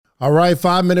All right,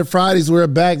 5 Minute Fridays, we're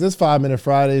back. This 5 Minute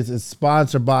Fridays is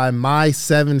sponsored by My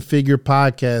Seven Figure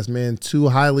Podcast, man. Two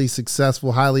highly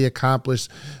successful, highly accomplished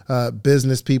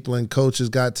business people and coaches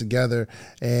got together,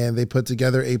 and they put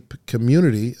together a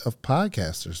community of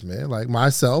podcasters, man, like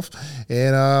myself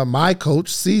and my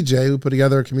coach, CJ. We put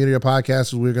together a community of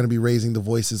podcasters. We're going to be raising the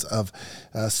voices of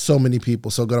so many people.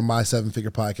 So go to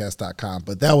my7figurepodcast.com.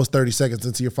 But that was 30 seconds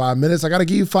into your 5 minutes. I got to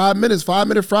give you 5 minutes. 5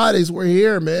 Minute Fridays, we're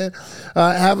here, man.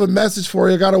 Have a message for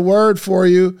you. I got a word for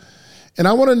you. And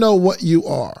I want to know what you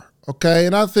are, okay?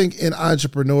 And I think in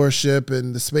entrepreneurship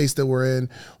and the space that we're in,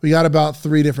 we got about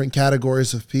 3 different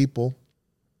categories of people.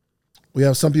 We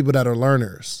have some people that are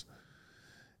learners.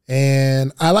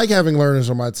 And I like having learners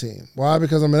on my team. Why?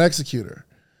 Because I'm an executor.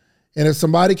 And if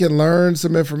somebody can learn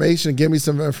some information and give me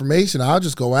some information, I'll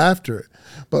just go after it.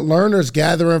 But learners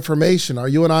gather information. Are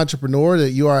you an entrepreneur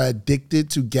that you are addicted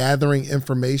to gathering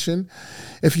information?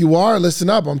 If you are, listen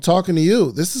up. I'm talking to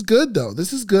you. This is good, though.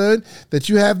 This is good that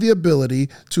you have the ability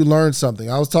to learn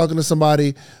something. I was talking to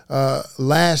somebody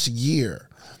last year,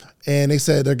 and they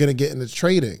said they're going to get into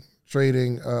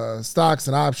trading stocks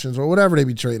and options or whatever they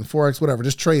be trading, Forex, whatever,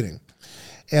 just trading.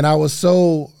 And I was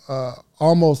so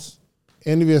almost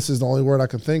envious is the only word I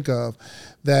can think of,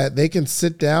 that they can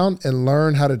sit down and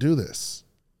learn how to do this.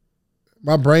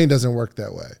 My brain doesn't work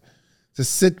that way. To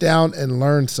sit down and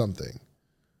learn something,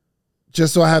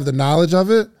 just so I have the knowledge of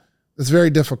it, it's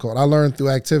very difficult. I learned through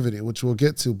activity, which we'll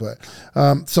get to, but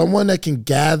someone that can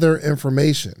gather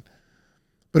information.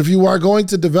 But if you are going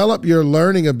to develop your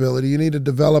learning ability, you need to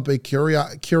develop a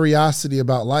curiosity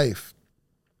about life.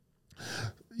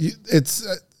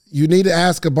 You need to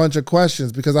ask a bunch of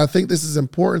questions, because I think this is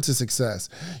important to success.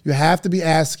 You have to be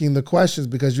asking the questions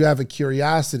because you have a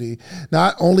curiosity,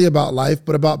 not only about life,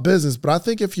 but about business. But I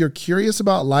think if you're curious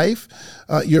about life,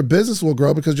 your business will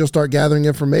grow because you'll start gathering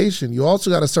information. You also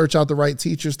got to search out the right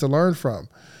teachers to learn from.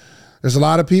 There's a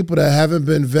lot of people that haven't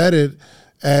been vetted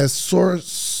as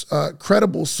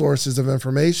credible sources of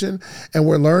information, and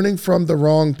we're learning from the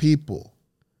wrong people.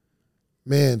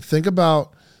 Man, think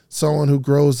about someone who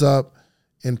grows up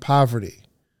in poverty,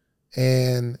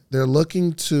 and they're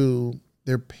looking to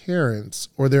their parents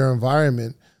or their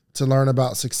environment to learn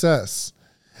about success.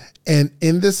 And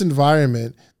in this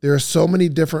environment, there are so many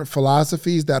different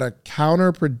philosophies that are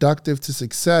counterproductive to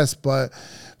success, but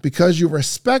because you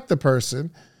respect the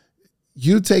person,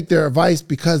 you take their advice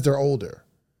because they're older.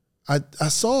 I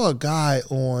saw a guy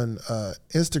on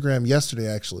Instagram yesterday,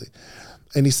 actually,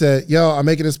 and he said, I'm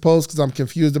making this post because I'm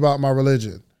confused about my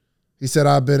religion. He said,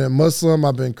 I've been a Muslim,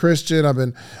 I've been Christian, I've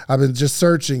been just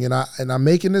searching, and I'm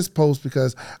making this post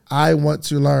because I want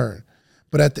to learn.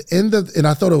 But at the end of, and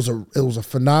I thought it was a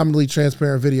phenomenally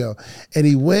transparent video. And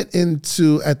he went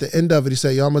into, at the end of it, he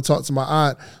said, I'm gonna talk to my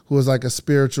aunt who is like a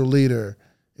spiritual leader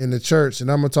in the church, and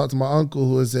I'm gonna talk to my uncle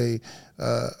who is a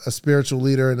spiritual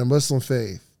leader in the Muslim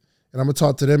faith, and I'm gonna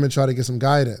talk to them and try to get some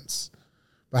guidance.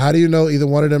 But how do you know either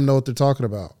one of them know what they're talking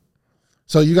about?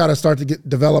 So you got to start to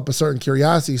develop a certain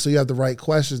curiosity so you have the right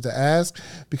questions to ask,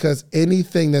 because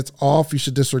anything that's off, you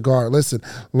should disregard. Listen,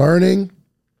 learning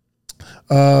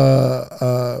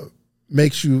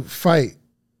makes you fight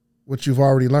what you've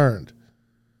already learned.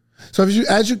 So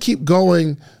as you keep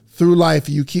going through life,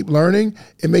 you keep learning,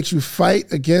 it makes you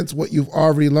fight against what you've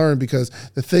already learned, because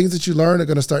the things that you learn are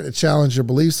going to start to challenge your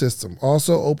belief system.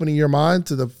 Also opening your mind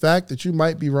to the fact that you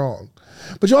might be wrong.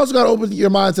 But you also got to open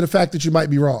your mind to the fact that you might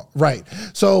be wrong, right?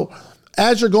 So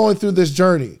as you're going through this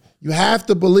journey, you have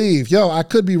to believe, I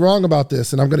could be wrong about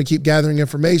this, and I'm going to keep gathering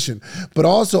information. But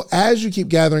also, as you keep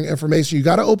gathering information, you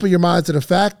got to open your mind to the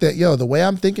fact that, the way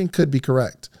I'm thinking could be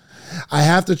correct. I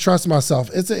have to trust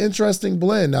myself. It's an interesting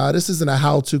blend. Now, this isn't a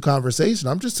how-to conversation.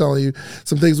 I'm just telling you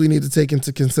some things we need to take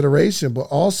into consideration. But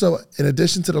also, in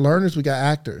addition to the learners, we got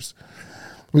actors.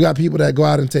 We got people that go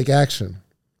out and take action.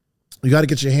 You got to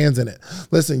get your hands in it.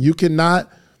 Listen, you cannot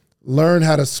learn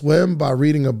how to swim by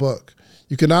reading a book.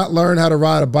 You cannot learn how to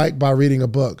ride a bike by reading a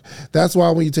book. That's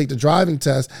why when you take the driving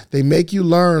test, they make you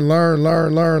learn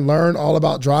all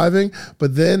about driving,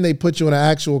 but then they put you in an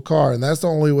actual car, and that's the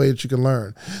only way that you can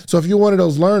learn. So if you're one of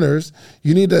those learners,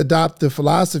 you need to adopt the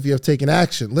philosophy of taking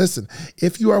action. Listen,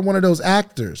 if you are one of those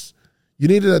actors, you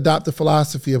need to adopt the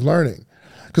philosophy of learning,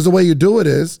 because the way you do it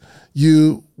is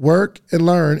you work and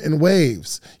learn in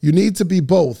waves. You need to be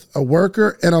both a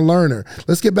worker and a learner.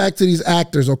 Let's get back to these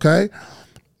actors, okay?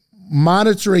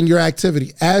 Monitoring your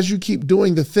activity. As you keep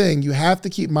doing the thing, you have to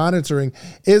keep monitoring,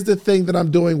 is the thing that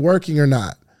I'm doing working or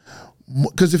not?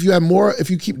 Because if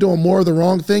you keep doing more of the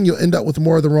wrong thing, you'll end up with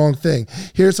more of the wrong thing.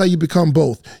 Here's how you become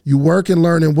both. You work and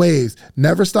learn in waves.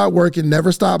 Never stop working,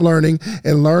 never stop learning,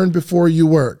 and learn before you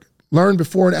work. Learn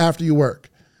before and after you work.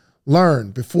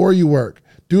 Learn before you work.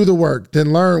 Do the work.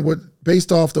 Then learn what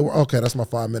based off the, okay, that's my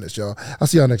 5 minutes, y'all. I'll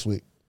see y'all next week.